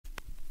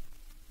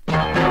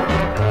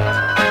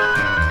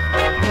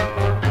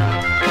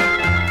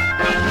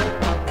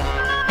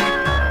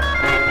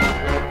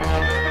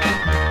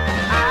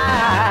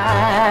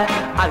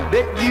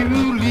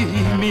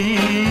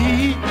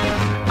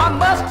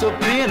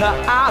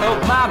been out of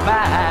my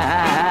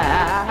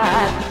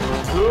mind.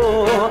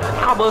 Oh,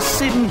 I was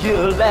sitting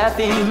here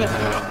laughing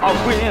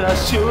when I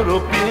should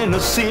have been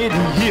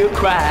sitting here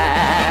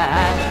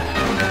crying.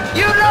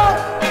 You know,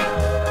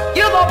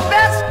 you're the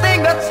best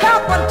thing that's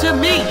happened to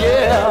me,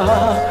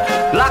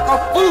 yeah. Like a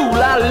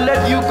fool, I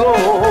let you go.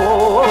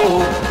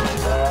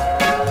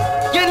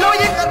 You know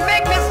you can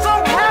make me so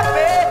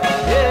happy,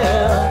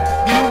 yeah.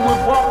 You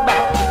would walk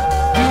back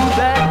through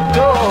that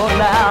door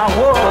now.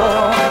 Whoa.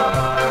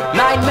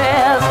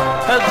 Nightmares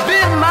has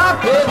been my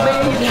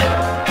bedmate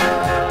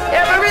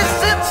ever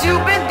since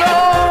you've been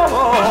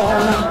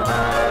gone.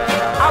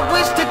 I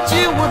wish that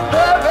you would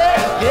hurry,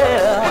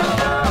 yeah,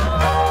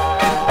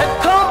 and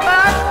come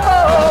back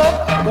home.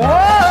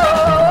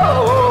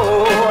 Whoa,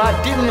 I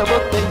didn't ever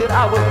think that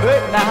I would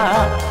hurt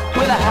now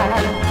when I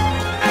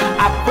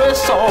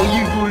first saw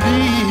you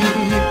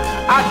leave.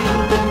 I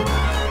didn't think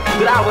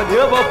that I would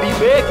ever be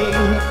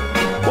begging.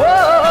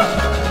 Whoa,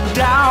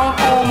 down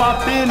on my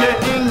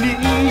bending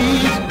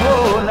knees.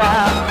 Whoa,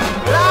 now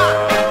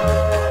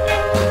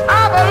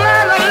I've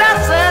learned a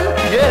lesson,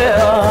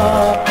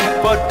 yeah,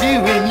 for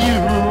doing you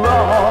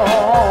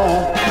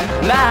wrong.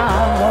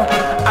 Now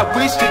I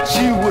wish that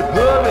you would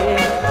hurry,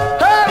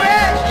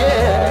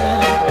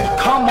 yeah, and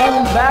come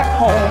on back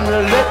home.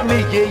 Let me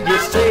hear you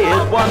say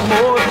it one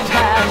more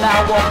time. Now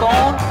walk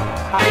on.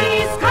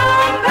 Please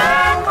come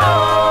back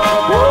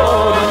home.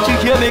 Whoa, don't you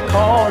hear me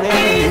calling?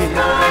 Please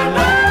come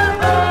back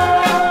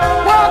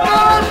home. Walk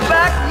on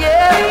back,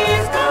 yeah.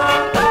 Please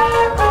come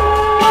back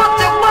home. Won't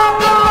you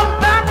walk on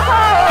back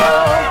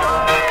home?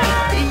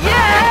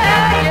 Yeah.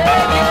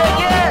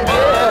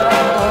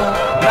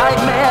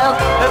 Nightmares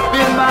have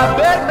been my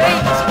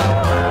bedmates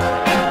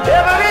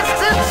ever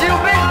since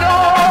you've been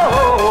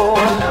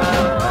gone.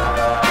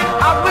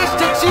 I wish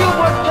that you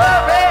would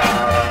hurry,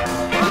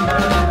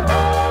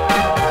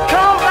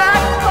 come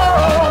back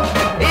home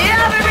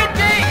every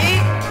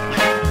day.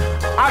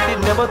 I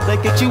didn't ever think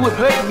that you would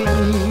hurt me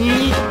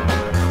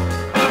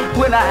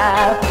when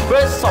I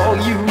first saw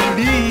you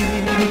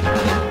leave.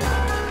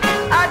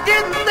 I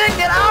didn't think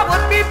that I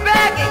would be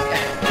begging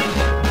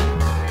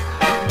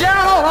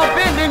down on a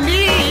bending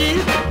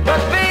knee, but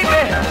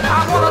baby, I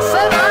wanna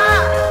say